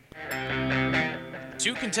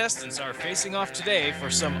Two contestants are facing off today for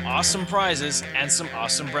some awesome prizes and some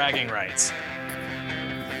awesome bragging rights.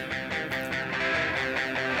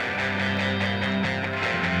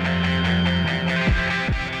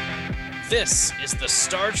 This is the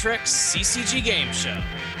Star Trek CCG Game Show.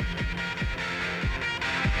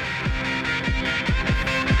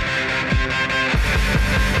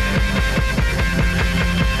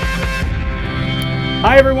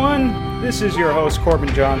 Hi everyone, this is your host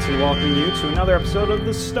Corbin Johnson welcoming you to another episode of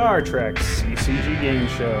the Star Trek CCG Game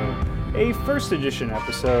Show, a first edition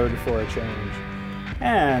episode for a change.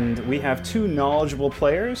 And we have two knowledgeable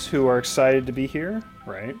players who are excited to be here,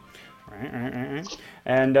 right.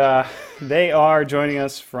 And they are joining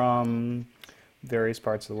us from various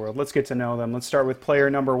parts of the world. Let's get to know them. Let's start with player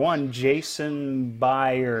number one, Jason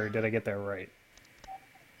Beyer. Did I get that right?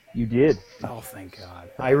 You did. Oh, thank God.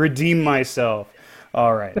 I redeemed myself.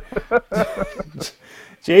 All right.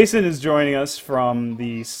 Jason is joining us from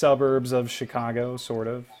the suburbs of Chicago, sort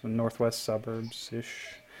of, the northwest suburbs-ish.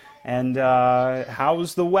 And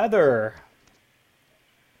how's the weather?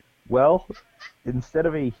 Well, instead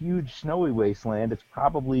of a huge snowy wasteland, it's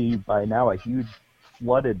probably by now a huge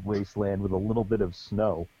flooded wasteland with a little bit of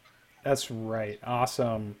snow. That's right.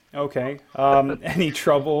 Awesome. Okay. Any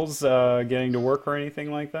troubles getting to work or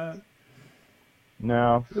anything like that?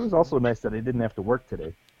 No, it was also nice that I didn't have to work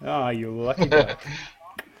today. Ah, you lucky duck.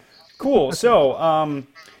 Cool. So,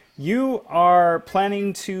 you are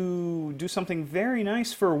planning to do something very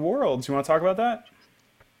nice for Worlds. You want to talk about that?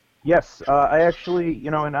 Yes, I actually,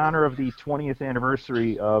 in honor of the 20th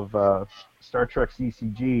anniversary of Star Trek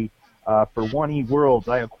CCG, for 1E Worlds,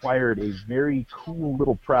 I acquired a very cool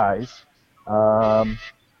little prize. Let's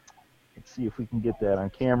see if we can get that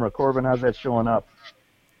on camera. Corbin, how's that showing up?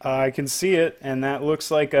 I can see it, and that looks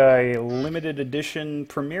like a limited edition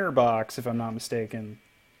premiere box, if I'm not mistaken.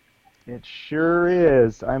 It sure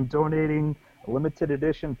is. I'm donating a limited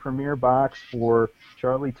edition premiere box for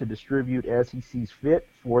Charlie to distribute as he sees fit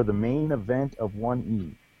for the main event of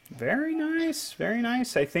 1E. Very nice, very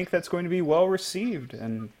nice. I think that's going to be well received,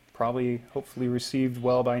 and probably, hopefully, received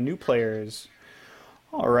well by new players.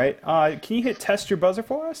 All right. Can you hit test your buzzer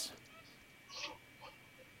for us?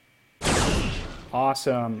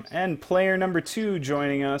 Awesome. And player number two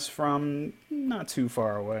joining us from not too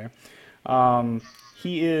far away.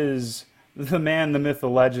 He is the man, the myth, the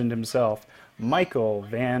legend himself, Michael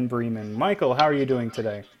Van Bremen. Michael, how are you doing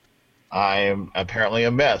today? I am apparently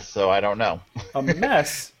a mess, so I don't know. A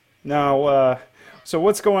mess? Now, so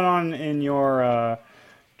what's going on in your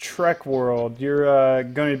Trek world? You're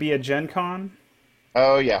going to be at Gen Con?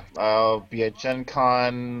 Oh, yeah. I'll be at Gen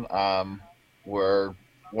Con, where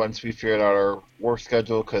once we figured out our work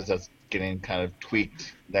schedule, because that's getting kind of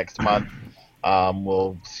tweaked next month,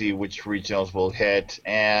 we'll see which regionals we'll hit.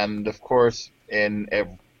 And, of course, in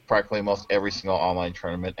practically most every single online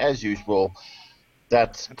tournament, as usual,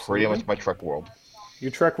 that's pretty much my Trek world.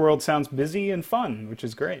 Your Trek world sounds busy and fun, which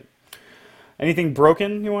is great. Anything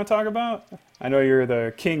broken you want to talk about? I know you're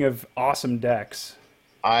the king of awesome decks.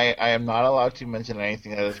 I am not allowed to mention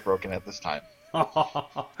anything that is broken at this time.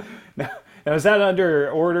 Now, is that under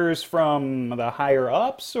orders from the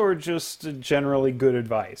higher-ups or just generally good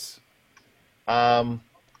advice?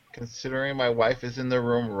 Considering my wife is in the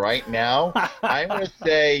room right now, I'm going to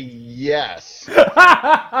say yes.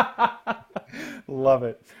 Love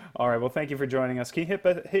it. All right, well, thank you for joining us. Can you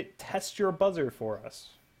hit test your buzzer for us?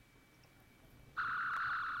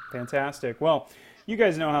 Fantastic. Well, you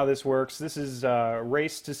guys know how this works. This is a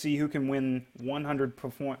race to see who can win 100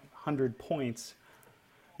 points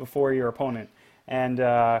before your opponent. And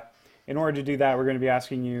in order to do that, we're going to be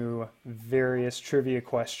asking you various trivia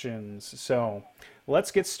questions. So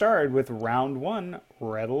let's get started with round one,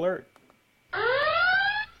 Red Alert. All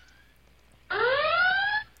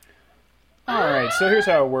right, so here's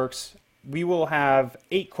how it works. We will have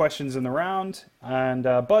 8 questions in the round, and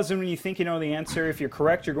buzz in when you think you know the answer. If you're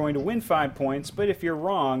correct, you're going to win 5 points, but if you're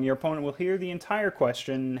wrong, your opponent will hear the entire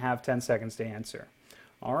question and have 10 seconds to answer.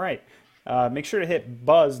 All right, make sure to hit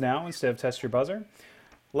buzz now instead of test your buzzer.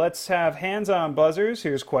 Let's have hands-on buzzers.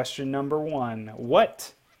 Here's question number 1.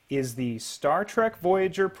 What is the Star Trek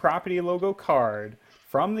Voyager property logo card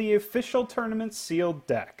from the official tournament sealed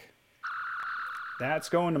deck? That's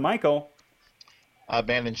going to Michael.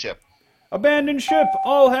 Abandoned ship. Abandoned ship!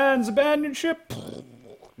 All hands, abandoned ship!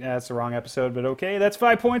 Yeah, that's the wrong episode, but okay. That's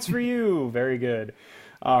 5 points for you. Very good.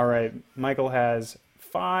 All right. Michael has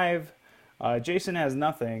 5. Jason has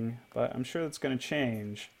nothing, but I'm sure that's going to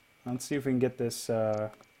change. Let's see if we can get this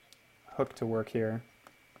hook to work here.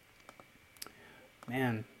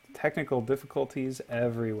 Man, technical difficulties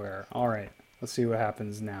everywhere. All right. Let's see what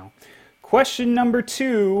happens now. Question number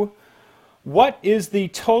 2. What is the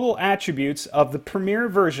total attributes of the premier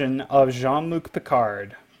version of Jean-Luc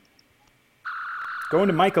Picard? Going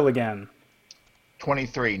to Michael again.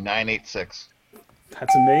 23,986.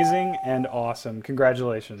 That's amazing and awesome.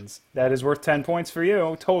 Congratulations. That is worth 10 points for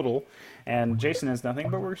you total. And Jason has nothing,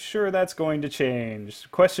 but we're sure that's going to change.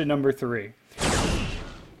 Question number 3.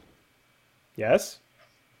 Yes?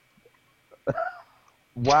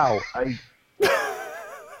 Wow,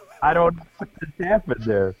 I don't know what just happened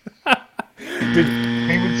there.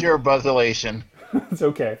 Premature buzzillation. It's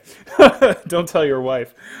okay. Don't tell your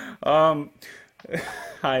wife. Hi,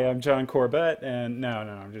 I'm John Corbett, and no,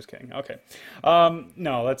 I'm just kidding. Okay.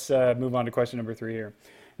 No, let's move on to question number 3 here.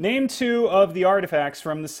 Name 2 of the artifacts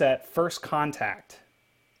from the set First Contact.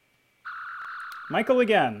 Michael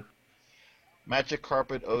again. Magic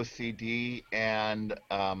Carpet OCD and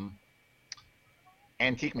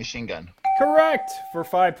Antique Machine Gun. Correct! For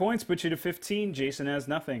 5 points, put you to 15. Jason has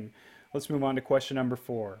nothing. Let's move on to question number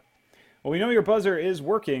 4. Well, we know your buzzer is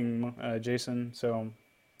working, Jason, so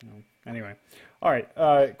anyway. All right,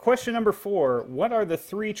 question number 4. What are the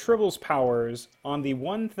 3 Tribbles powers on the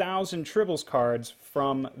 1,000 Tribbles cards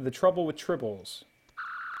from The Trouble with Tribbles?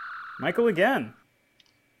 Michael again.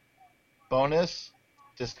 Bonus,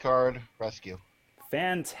 discard, rescue.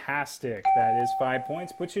 Fantastic. That is 5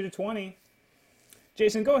 points. Puts you to 20.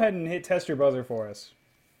 Jason, go ahead and test your buzzer for us.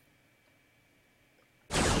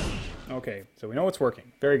 Okay, so we know it's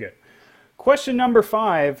working. Very good. Question number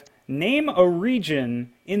 5. Name a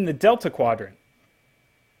region in the Delta Quadrant.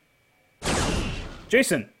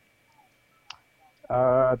 Jason.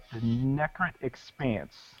 The Necrit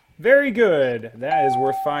Expanse. Very good. That is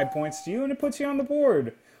worth 5 points to you, and it puts you on the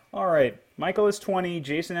board. All right. Michael has 20.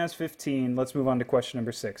 Jason has 15. Let's move on to question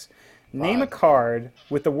number 6. Name a card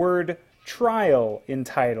with the word trial in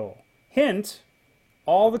title. Hint,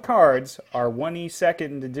 all the cards are 1E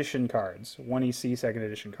second edition cards. 1EC second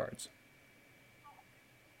edition cards.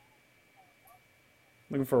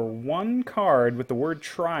 Looking for one card with the word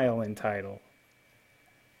trial in title.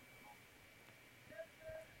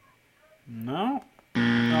 No?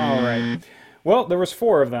 All right. Well, there was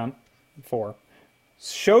 4 of them. 4.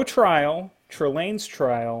 Show Trial, Trelane's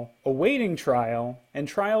Trial, Awaiting Trial, and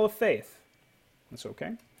Trial of Faith. That's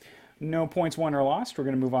okay. No points won or lost. We're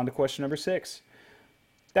going to move on to question number 6.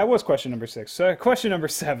 That was question number 6. Question number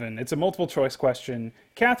 7. It's a multiple choice question.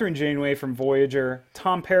 Catherine Janeway from Voyager,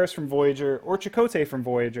 Tom Paris from Voyager, or Chakotay from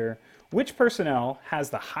Voyager. Which personnel has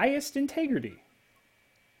the highest integrity?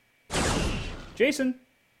 Jason.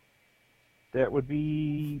 That would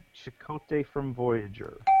be Chakotay from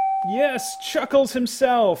Voyager. Yes, Chuckles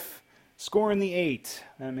himself. Scoring the 8.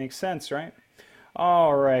 That makes sense, right?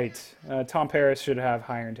 All right. Tom Paris should have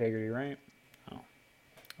higher integrity, right? Oh,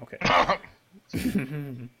 okay.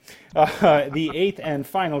 The 8th and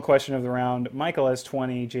final question of the round. Michael has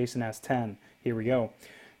 20. Jason has 10. Here we go.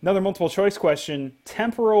 Another multiple choice question.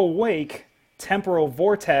 Temporal Wake, Temporal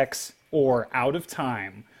Vortex, or Out of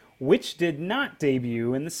Time. Which did not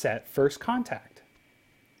debut in the set First Contact?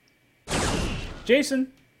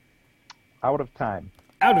 Jason? Out of Time.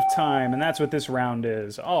 Out of Time, and that's what this round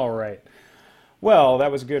is. All right. Well,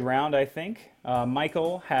 that was a good round, I think.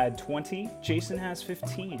 Michael had 20. Jason has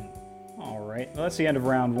 15. All right. Well, that's the end of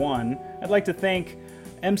round 1. I'd like to thank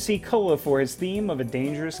MC Kulla for his theme of A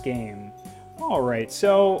Dangerous Game. All right.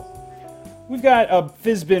 So we've got a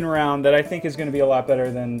Fizbin round that I think is going to be a lot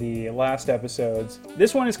better than the last episodes.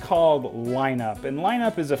 This one is called Lineup, and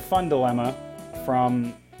Lineup is a fun dilemma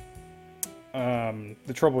from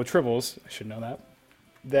The Trouble with Tribbles. I should know that.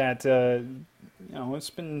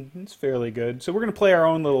 It's fairly good. So we're going to play our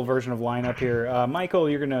own little version of Lineup here. Michael,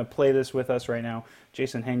 you're going to play this with us right now.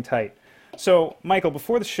 Jason, hang tight. So, Michael,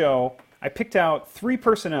 before the show, I picked out 3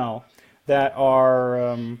 personnel that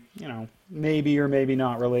are, maybe or maybe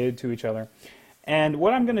not related to each other. And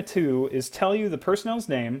what I'm going to do is tell you the personnel's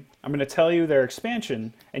name, I'm going to tell you their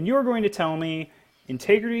expansion, and you're going to tell me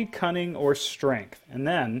integrity, cunning, or strength. And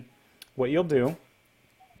then what you'll do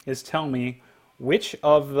is tell me which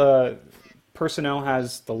of the personnel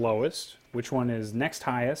has the lowest, which one is next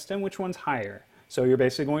highest, and which one's higher. So you're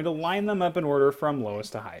basically going to line them up in order from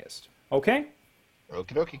lowest to highest. Okay?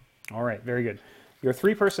 Okie dokie. All right, very good. Your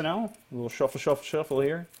 3 personnel, a little shuffle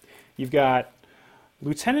here. You've got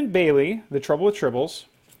Lieutenant Bailey, The Trouble with Tribbles,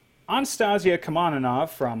 Anastasia Kamenanov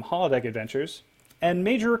from Holodeck Adventures, and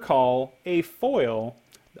Major Call, a foil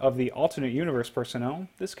of the alternate universe personnel.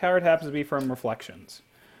 This card happens to be from Reflections.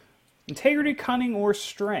 Integrity, cunning, or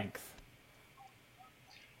strength?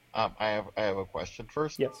 I have a question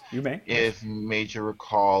first. Yes, you may. Is Major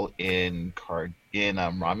Recall in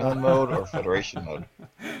Romulan mode or Federation mode?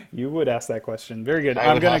 You would ask that question. Very good. I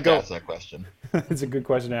I'm would going have to go. to ask that question. It's a good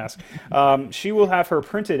question to ask. She will have her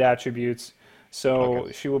printed attributes, so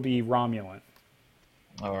Okay. she will be Romulan.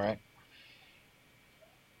 All right.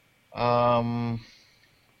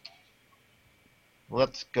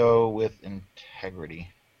 Let's go with integrity.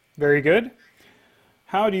 Very good.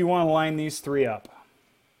 How do you want to line these three up?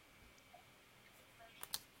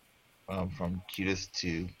 From cutest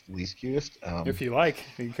to least cutest. If you like,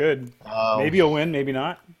 you could. Um, Maybe you'll win, maybe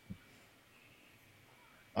not.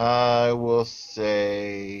 I will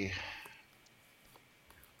say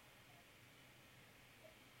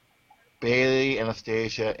Bailey,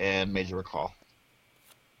 Anastasia, and Major Recall.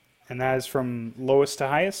 And that is from lowest to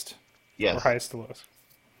highest? Or Yes. highest to lowest?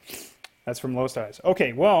 That's from lowest to highest.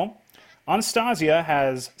 Okay, well, Anastasia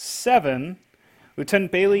has 7.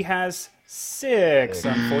 Lieutenant Bailey has 6,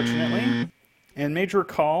 unfortunately. And Major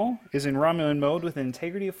Call is in Romulan mode with an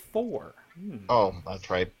integrity of 4. Oh, that's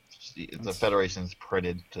right. The Federation's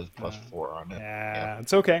printed to +4 on it. Yeah,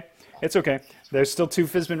 it's okay. It's okay. There's still 2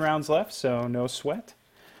 Fizbin rounds left, so no sweat.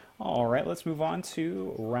 All right, let's move on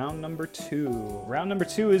to round number 2. Round number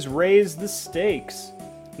 2 is Raise the Stakes.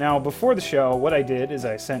 Now, before the show, what I did is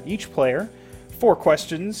I sent each player 4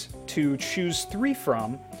 questions to choose 3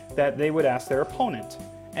 from that they would ask their opponent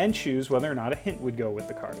and choose whether or not a hint would go with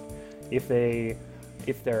the card. If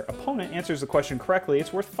their opponent answers the question correctly,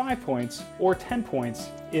 it's worth 5 points or 10 points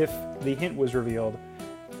if the hint was revealed.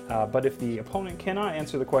 But if the opponent cannot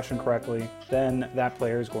answer the question correctly, then that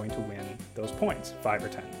player is going to win those points, 5 or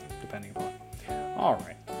 10, depending upon. All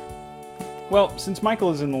right. Well, since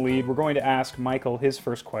Michael is in the lead, we're going to ask Michael his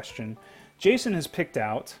first question. Jason has picked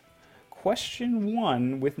out question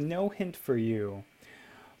 1 with no hint for you.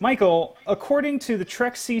 Michael, according to the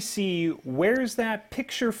Trek CC Where's That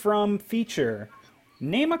Picture From feature,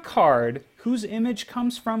 name a card whose image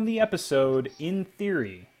comes from the episode In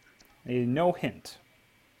Theory. No hint.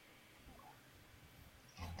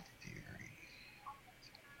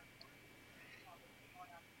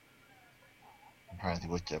 I'm trying to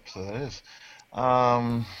think which episode that is.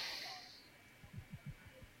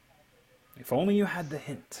 If only you had the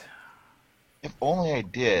hint. If only I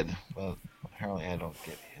did, but apparently I don't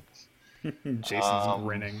get hints. Jason's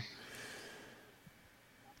grinning.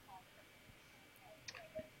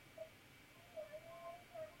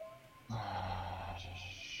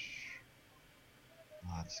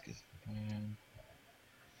 Let's get.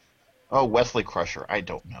 Oh, Wesley Crusher. I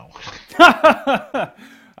don't know.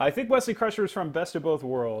 I think Wesley Crusher is from Best of Both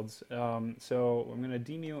Worlds, so I'm going to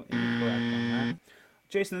deem you incorrect on that.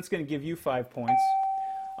 Jason, that's going to give you 5 points.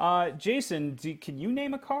 Jason, can you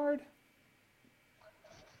name a card?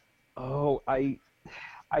 Oh, I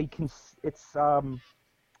can. It's I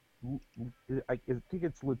think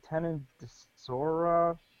it's Lieutenant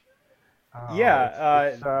Desora.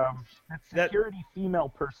 It's that- security female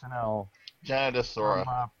personnel. Jana Desora.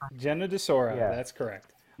 From Jenna Desora, Yeah. that's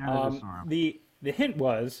correct. Jenna Desora. The hint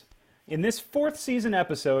was, in this 4th season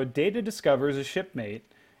episode, Data discovers a shipmate.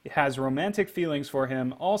 It has romantic feelings for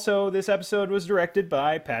him. Also, this episode was directed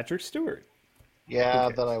by Patrick Stewart. Yeah,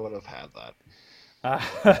 Okay. then I would have had that.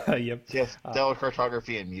 Yep, Yes, stellar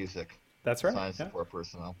cartography and music. that's right. Science Yeah. support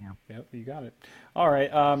personnel. Yep, you got it. All right,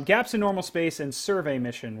 Gaps in Normal Space and Survey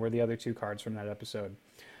Mission were the other 2 cards from that episode.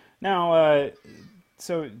 Now,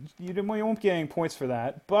 so you won't get any points for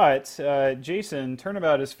that, but Jason,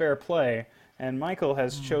 turnabout is fair play, and Michael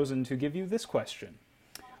has chosen to give you this question.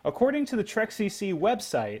 According to the Trek CC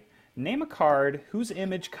website, name a card whose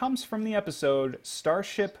image comes from the episode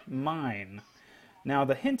Starship Mine. Now,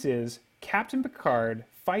 the hint is Captain Picard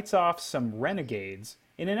fights off some renegades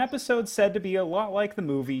in an episode said to be a lot like the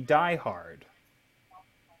movie Die Hard.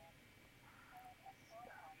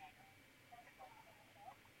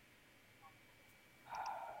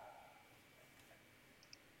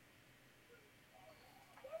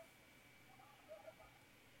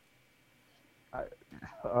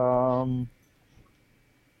 Um,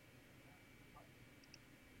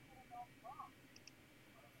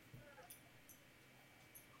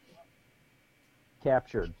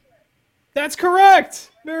 Captured. That's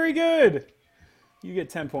correct! Very good! You get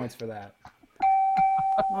 10 points for that.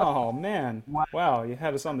 Oh, man. Wow, you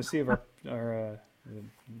had us on the seat of our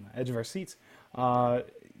edge of our seats.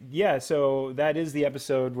 Yeah, so that is the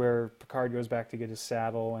episode where Picard goes back to get his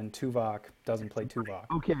saddle and Tuvok doesn't play Tuvok.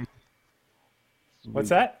 Okay. What's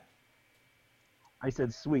that? I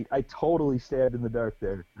said sweet. I totally stabbed in the dark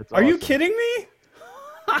there. That's Are you awesome. kidding me?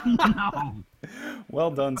 No.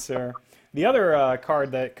 Well done, sir. The other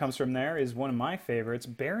card that comes from there is one of my favorites,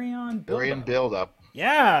 Baryon Varian Buildup. build up.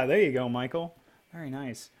 Yeah, there you go, Michael. Very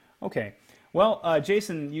nice. Okay. Well,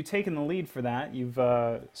 Jason, you've taken the lead for that. You've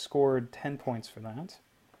scored 10 points for that.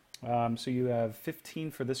 So you have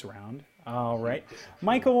 15 for this round. All right.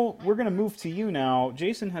 Michael, we're going to move to you now.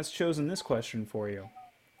 Jason has chosen this question for you.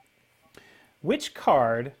 Which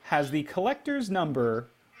card has the collector's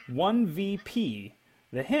number 1VP?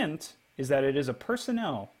 The hint is that it is a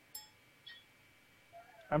personnel.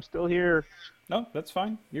 I'm still here. No, that's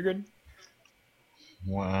fine. You're good.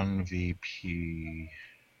 1VP.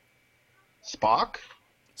 Spock?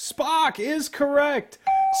 Spock is correct.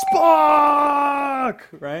 Spock!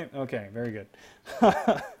 Right? Okay, very good.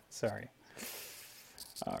 Sorry.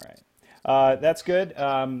 All right. That's good.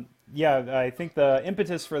 Yeah, I think the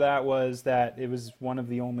impetus for that was that it was one of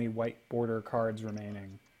the only white border cards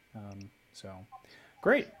remaining. So,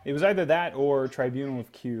 great. It was either that or Tribunal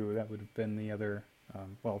of Q. That would have been the other.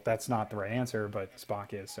 Well, that's not the right answer, but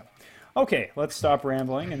Spock is. So, okay, let's stop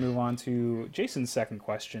rambling and move on to Jason's second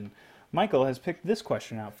question. Michael has picked this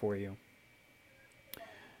question out for you.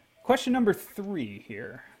 Question number 3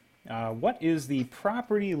 here. What is the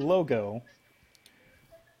property logo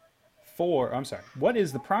what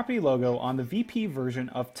is the property logo on the VP version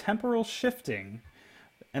of Temporal Shifting?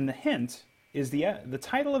 And the hint is the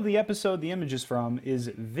title of the episode the image is from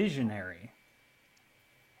is Visionary.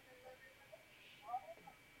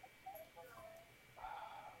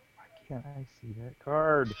 Why can't I see that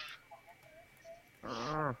card?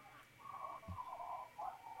 Ugh.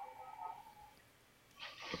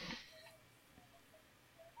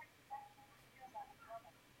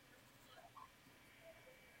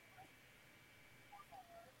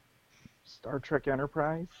 Star Trek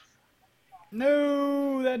Enterprise?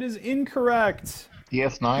 No, that is incorrect.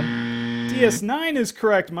 DS9? DS9 is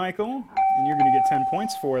correct, Michael. And you're going to get 10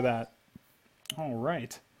 points for that. All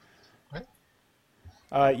right.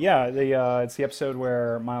 Yeah, it's the episode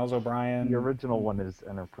where Miles O'Brien... The original one is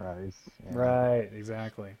Enterprise. Yeah. Right,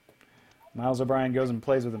 exactly. Miles O'Brien goes and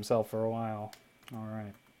plays with himself for a while. All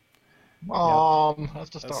right. Mom, that's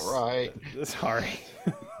just not right. Sorry.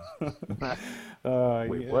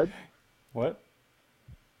 Wait, what? What?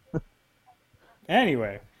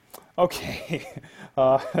 Anyway, okay.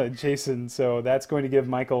 Jason, so that's going to give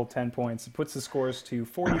Michael 10 points. It puts the scores to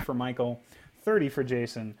 40 for Michael, 30 for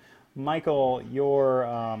Jason. Michael,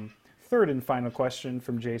 your third and final question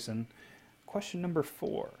from Jason. Question number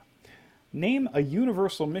 4. Name a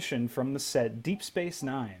universal mission from the set Deep Space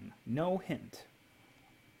Nine. No hint.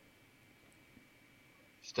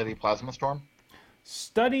 Study Plasma Storm?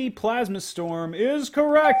 Study Plasma Storm is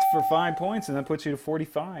correct for 5 points, and that puts you to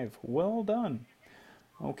 45. Well done.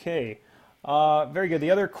 Okay. Very good.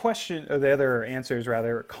 The other answers,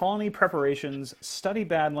 Colony Preparations, Study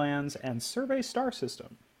Badlands, and Survey Star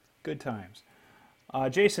System. Good times.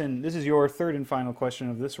 Jason, this is your third and final question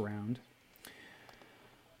of this round.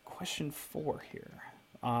 Question 4 here.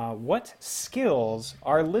 What skills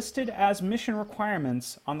are listed as mission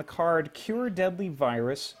requirements on the card Cure Deadly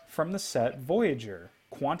Virus from the set Voyager?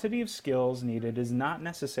 Quantity of skills needed is not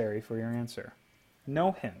necessary for your answer.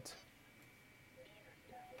 No hint.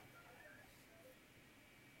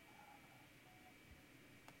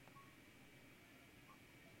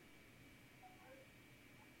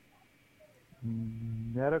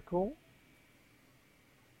 Medical,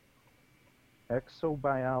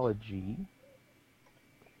 exobiology.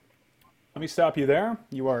 Let me stop you there.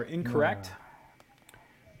 You are incorrect.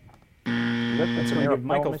 That's going to give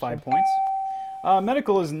Michael 5 points.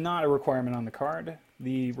 Medical is not a requirement on the card.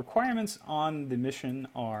 The requirements on the mission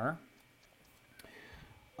are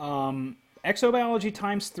exobiology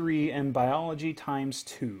times 3 and biology times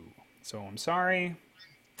 2. So I'm sorry.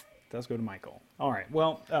 It does go to Michael. All right.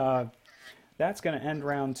 Well, that's going to end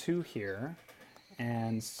round 2 here.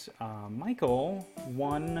 And Michael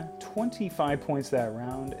won 25 points that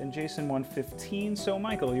round, and Jason won 15. So,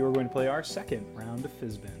 Michael, you are going to play our second round of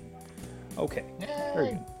Fizbin. Okay, very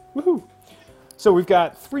good. Woohoo! So we've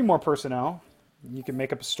got 3 more personnel. You can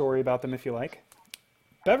make up a story about them if you like.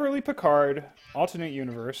 Beverly Picard, alternate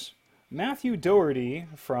universe. Matthew Doherty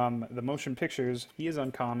from the motion pictures. He is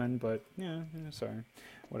uncommon, but sorry.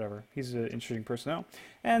 Whatever. He's an interesting personnel.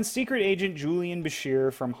 And Secret Agent Julian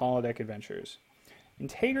Bashir from Holodeck Adventures.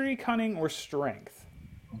 Integrity, cunning, or strength?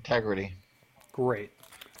 Integrity. Great.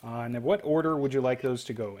 And what order would you like those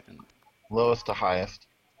to go in? Lowest to highest.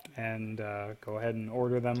 And go ahead and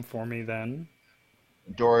order them for me then.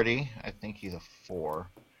 Doherty, I think he's a 4.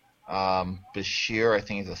 Bashir, I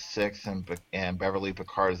think he's a 6, and Beverly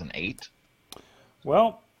Picard is an 8.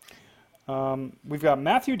 Well, We've got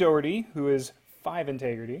Matthew Doherty, who is 5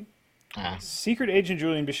 integrity. Secret Agent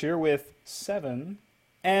Julian Bashir with 7.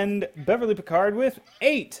 And Beverly Picard with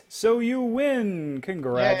 8. So you win.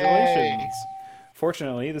 Congratulations. Yay.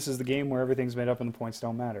 Fortunately, this is the game where everything's made up and the points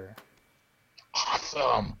don't matter.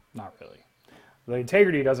 Awesome. Not really. The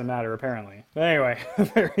integrity doesn't matter, apparently. But anyway,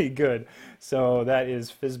 very good. So that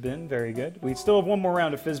is Fizbin. Very good. We still have one more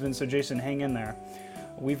round of Fizbin, so Jason, hang in there.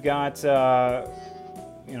 We've got, a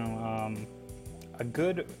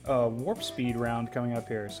good warp speed round coming up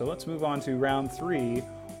here. So let's move on to round 3,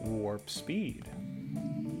 warp speed.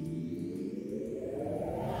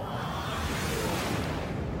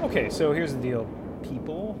 Okay, so here's the deal,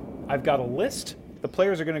 people. I've got a list. The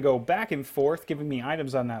players are going to go back and forth, giving me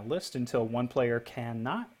items on that list until one player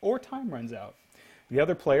cannot or time runs out. The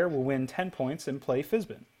other player will win 10 points and play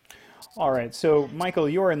Fizbin. All right, so Michael,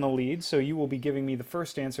 you're in the lead, so you will be giving me the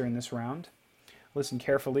first answer in this round. Listen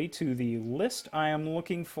carefully to the list I am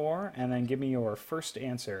looking for, and then give me your first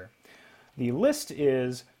answer. The list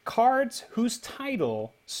is cards whose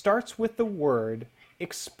title starts with the word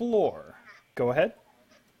explore. Go ahead.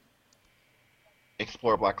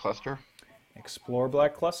 Explore Black Cluster. Explore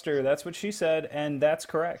Black Cluster. That's what she said, and that's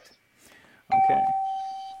correct.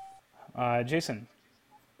 Okay. Jason.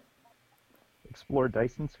 Explore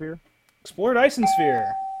Dyson Sphere. Explore Dyson Sphere.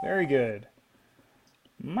 Very good.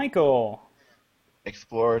 Michael.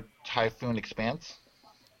 Explore Typhoon Expanse.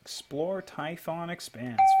 Explore Typhon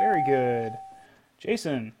Expanse. Very good.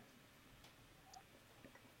 Jason.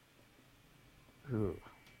 Ooh.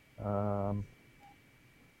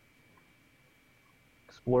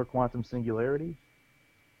 Explore Quantum Singularity?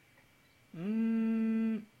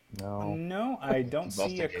 No. No, I don't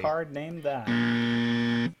see a card named that.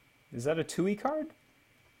 Is that a 2E card?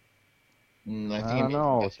 I I don't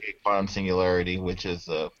know. It's Quantum Singularity, which is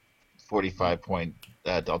a 45-point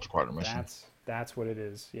Delta Quadrant mission. That's what it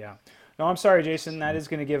is, yeah. No, I'm sorry, Jason. That is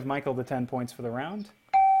going to give Michael the 10 points for the round.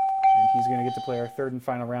 And he's going to get to play our third and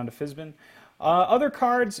final round of Fizbin. Other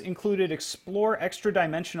cards included Explore Extra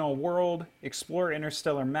Dimensional World, Explore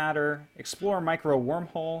Interstellar Matter, Explore Micro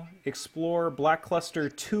Wormhole, Explore Black Cluster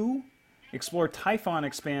 2, Explore Typhon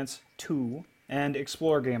Expanse 2, and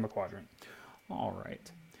Explore Gamma Quadrant. All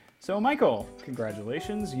right. So, Michael,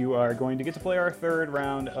 congratulations. You are going to get to play our third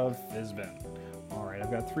round of Fizbin. All right,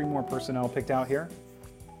 I've got 3 more personnel picked out here.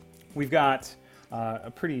 We've got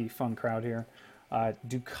a pretty fun crowd here.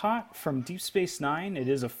 Dukat from Deep Space Nine. It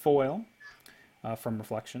is a foil. From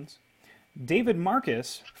Reflections, David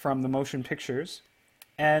Marcus from the Motion Pictures,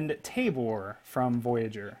 and Tabor from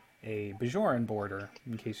Voyager, a Bajoran border,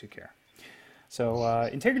 in case you care. So,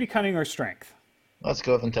 integrity, cunning, or strength? Let's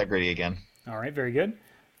go with integrity again. All right, very good.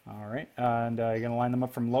 All right, and you're going to line them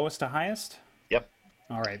up from lowest to highest? Yep.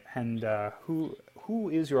 All right, and who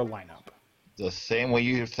is your lineup? The same way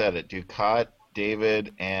you said it. Dukat,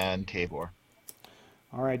 David, and Tabor.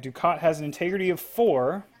 All right, Dukat has an integrity of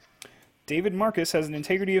 4. David Marcus has an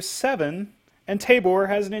integrity of 7, and Tabor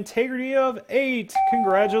has an integrity of 8.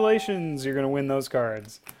 Congratulations, you're going to win those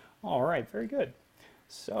cards. All right, very good.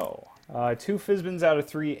 So, 2 Fizbins out of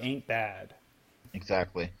 3 ain't bad.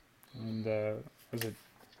 Exactly. And we've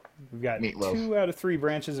got Meatloaf. 2 out of 3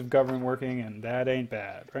 branches of government working, and that ain't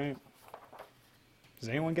bad, right? Does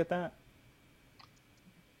anyone get that?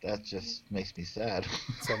 That just makes me sad.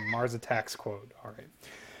 It's a Mars Attacks quote. All right.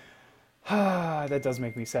 That does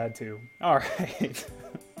make me sad too. All right,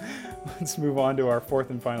 let's move on to our fourth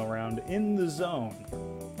and final round, In the Zone.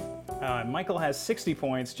 Michael has 60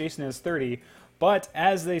 points, Jason has 30, but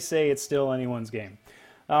as they say, it's still anyone's game.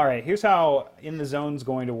 All right, here's how In the Zone's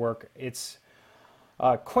going to work. It's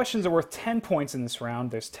questions are worth 10 points in this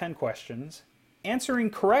round. There's 10 questions.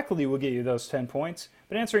 Answering correctly will get you those 10 points,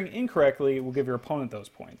 but answering incorrectly will give your opponent those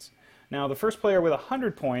points. Now, the first player with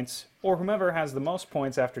 100 points, or whomever has the most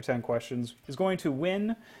points after 10 questions, is going to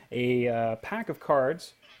win a pack of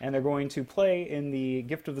cards, and they're going to play in the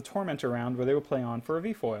Gift of the Tormentor round, where they will play on for a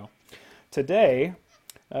V-foil. Today,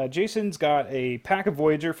 Jason's got a pack of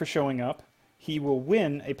Voyager for showing up. He will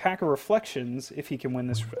win a pack of Reflections if he can win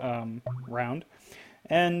this round.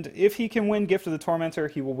 And if he can win Gift of the Tormentor,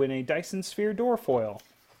 he will win a Dyson Sphere door foil.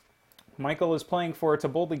 Michael is playing for a To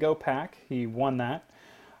Boldly Go pack. He won that.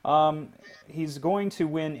 He's going to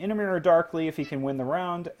win In a Mirror Darkly if he can win the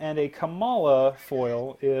round, and a Kamala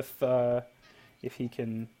foil if he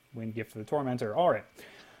can win Gift of the Tormentor. All right.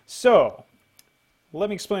 So, let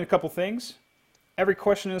me explain a couple things. Every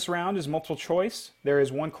question in this round is multiple choice. There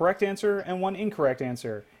is one correct answer and one incorrect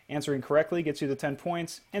answer. Answering correctly gets you the 10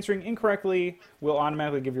 points. Answering incorrectly will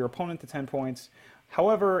automatically give your opponent the 10 points.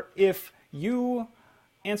 However, if you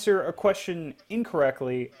answer a question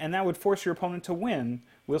incorrectly, and that would force your opponent to win,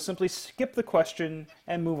 we'll simply skip the question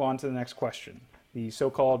and move on to the next question. The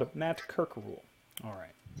so-called Matt Kirk rule. All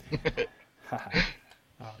right.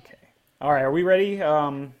 Okay. All right, are we ready?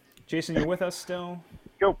 Jason, you're with us still?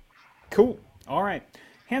 Go. Cool. All right.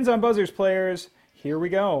 Hands on buzzers, players. Here we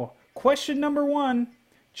go. Question number 1.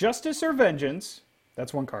 Justice or vengeance,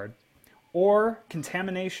 that's one card, or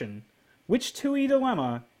contamination. Which 2E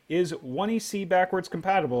dilemma is 1EC backwards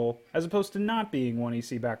compatible as opposed to not being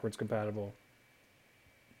 1EC backwards compatible?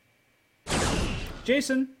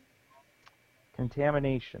 Jason?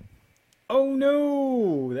 Contamination. Oh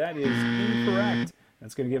no, that is incorrect.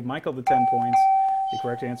 That's going to give Michael the 10 points. The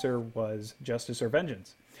correct answer was justice or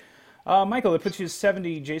vengeance. Michael, it puts you at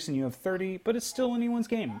 70. Jason, you have 30, but it's still anyone's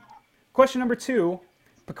game. Question number 2,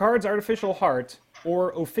 Picard's Artificial Heart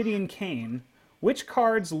or Ophidian Cane. Which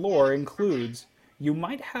card's lore includes you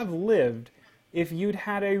might have lived if you'd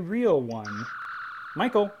had a real one?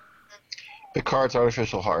 Michael? Picard's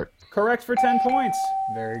Artificial Heart. Correct for 10 points.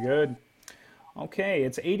 Very good. Okay,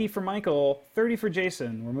 it's 80 for Michael, 30 for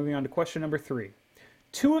Jason. We're moving on to question number 3.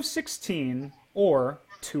 2 of 16 or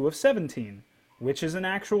 2 of 17. Which is an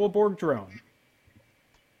actual Borg drone?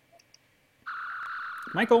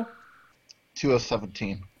 Michael? 2 of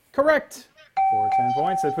 17. Correct. For 10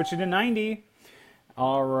 points. That puts you to 90.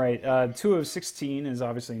 All right. 2 of 16 is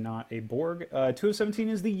obviously not a Borg. 2 of 17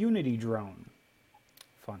 is the Unity drone.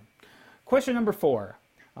 Fun. Question number 4.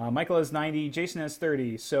 Michael has 90. Jason has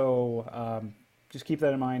 30. So just keep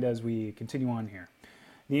that in mind as we continue on here.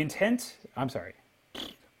 The Intendant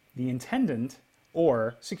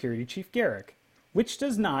or Security Chief Garrick, which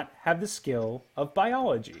does not have the skill of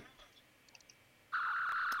biology.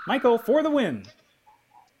 Michael, for the win.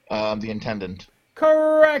 The Intendant.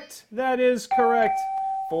 Correct! That is correct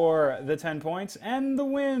for the 10 points and the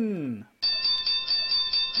win.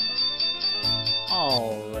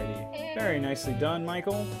 Alrighty. Very nicely done,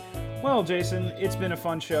 Michael. Well, Jason, it's been a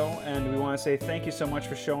fun show, and we want to say thank you so much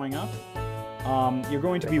for showing up. You're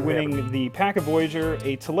going to be winning the Pack of Voyager,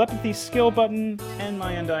 a telepathy skill button, and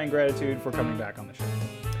my undying gratitude for coming back on the show.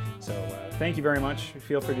 So thank you very much.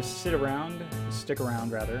 Feel free to stick around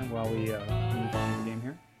while we move on in the game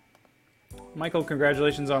here. Michael,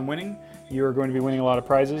 congratulations on winning. You are going to be winning a lot of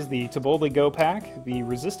prizes. The To Boldly Go pack, the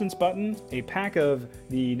Resistance button, a pack of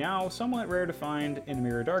the now somewhat rare to find In a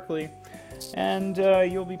Mirror Darkly, and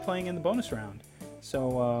you'll be playing in the bonus round.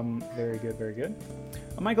 So, very good, very good.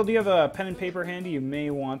 Michael, do you have a pen and paper handy? You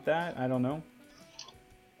may want that. I don't know.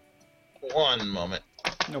 One moment.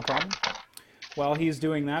 No problem. While he's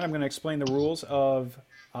doing that, I'm going to explain the rules of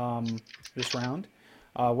this round.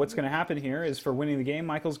 What's going to happen here is for winning the game,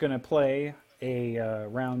 Michael's going to play a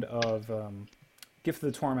round of Gift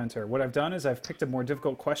of the Tormentor. What I've done is I've picked a more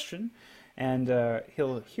difficult question, and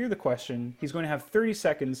he'll hear the question. He's going to have 30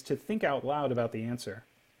 seconds to think out loud about the answer.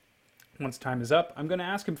 Once time is up, I'm going to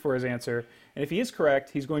ask him for his answer, and if he is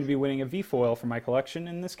correct, he's going to be winning a V-foil from my collection.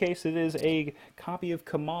 In this case, it is a copy of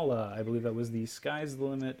Kamala. I believe that was the Sky's the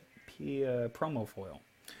Limit promo foil.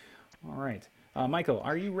 All right. Michael,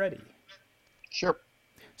 are you ready? Sure.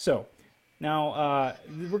 So, now,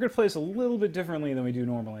 we're going to play this a little bit differently than we do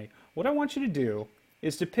normally. What I want you to do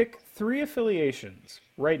is to pick 3 affiliations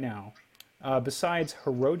right now, besides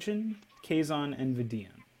Hirogen, Kazon, and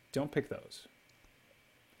Vidian. Don't pick those.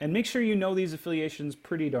 And make sure you know these affiliations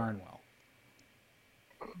pretty darn well.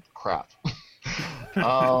 Crap.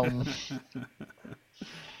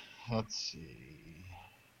 Let's see.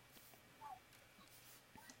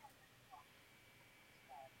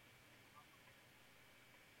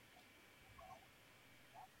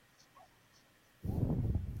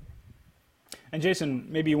 And Jason,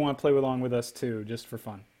 maybe you want to play along with us too, just for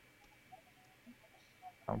fun.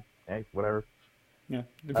 Hey, whatever. Yeah,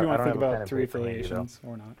 if you want to think have a pen about and 3 paper handy, affiliations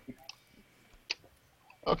or not.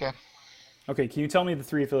 Okay. Okay, can you tell me the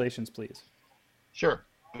 3 affiliations, please? Sure.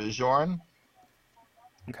 Bajoran,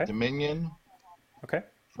 Okay. Dominion, Okay.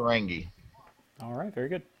 Ferengi. All right, very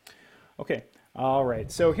good. Okay, all right.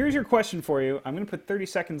 So here's your question for you. I'm going to put 30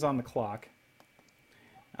 seconds on the clock.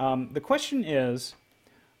 The question is,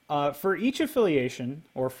 for each affiliation,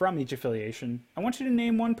 or from each affiliation, I want you to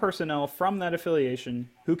name one personnel from that affiliation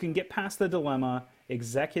who can get past the dilemma,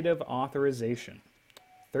 executive authorization.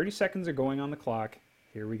 30 seconds are going on the clock.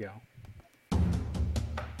 Here we go.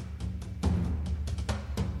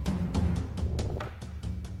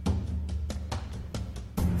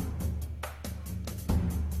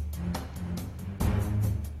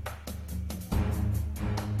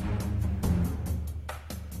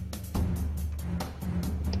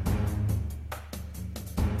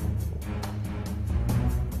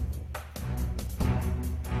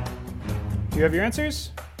 you have your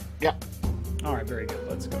answers? Yeah. All right, very good.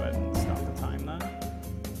 Let's go ahead and stop the time then.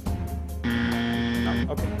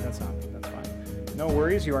 No, okay, that's fine. No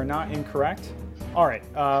worries, you are not incorrect. All right,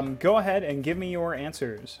 go ahead and give me your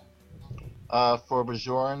answers. For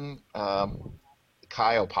Bajoran,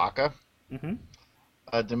 Kai Opaka. Mm-hmm.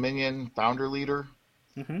 Dominion founder leader.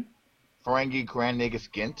 Mm-hmm. Ferengi Grand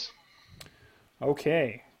Nagus Gint.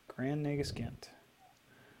 Okay, Grand Nagus Gint.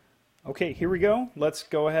 Okay, here we go. Let's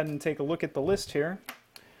go ahead and take a look at the list here.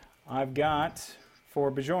 I've got,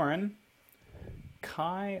 for Bajoran,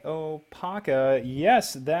 Kai Opaka.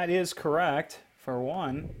 Yes, that is correct, for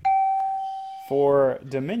one. For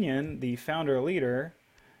Dominion, the founder leader,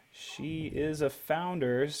 she is a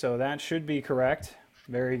founder, so that should be correct.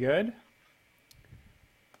 Very good.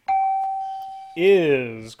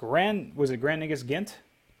 Was it Grand Nagus Gint?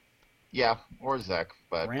 Yeah, or Zek,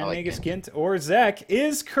 but Grand I like Nagus Gint. Gint or Zek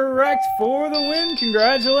is correct for the win.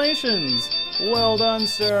 Congratulations. Well done,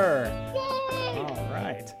 sir. All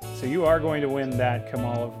right. So you are going to win that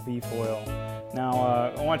Kamal of V-Foil.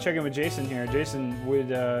 Now, I want to check in with Jason here. Jason,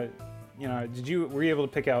 were you able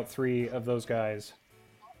to pick out 3 of those guys?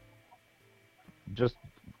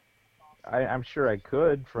 I'm sure I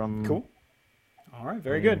could from... Cool. All right,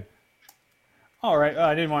 very good. All right,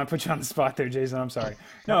 I didn't want to put you on the spot there, Jason. I'm sorry.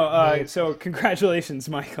 No, so congratulations,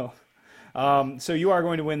 Michael. So you are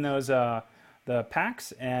going to win those the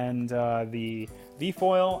packs and the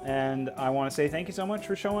V-Foil, and I want to say thank you so much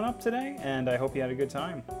for showing up today, and I hope you had a good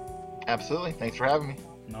time. Absolutely. Thanks for having me.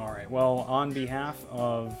 All right. Well, on behalf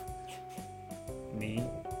of me,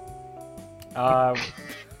 I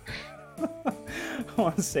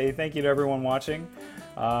want to say thank you to everyone watching,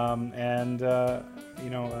 I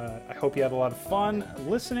hope you had a lot of fun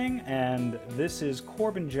listening, and this is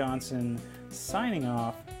Corbin Johnson signing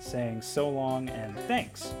off, saying so long and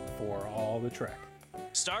thanks for all the Trek.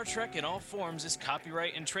 Star Trek in all forms is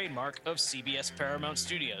copyright and trademark of CBS Paramount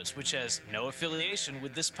Studios, which has no affiliation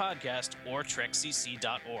with this podcast or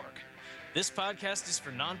TrekCC.org. This podcast is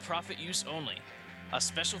for non-profit use only. A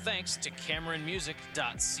special thanks to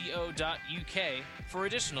CameronMusic.co.uk for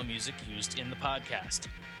additional music used in the podcast.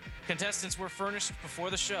 Contestants were furnished before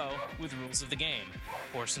the show with rules of the game.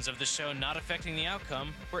 Portions of the show not affecting the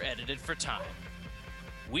outcome were edited for time.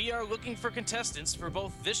 We are looking for contestants for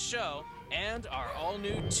both this show and our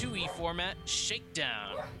all-new 2E format,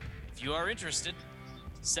 Shakedown. If you are interested,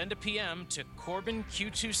 send a PM to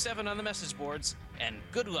CorbinQ27 on the message boards, and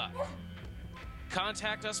good luck.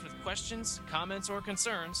 Contact us with questions, comments, or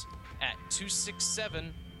concerns at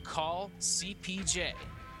 267-CALL-CPJ.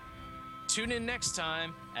 Tune in next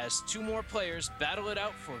time as 2 more players battle it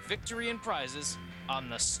out for victory and prizes on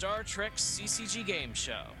the Star Trek CCG Game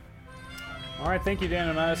Show. All right, thank you, Dan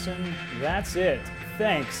and Madison. That's it.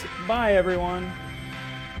 Thanks. Bye, everyone.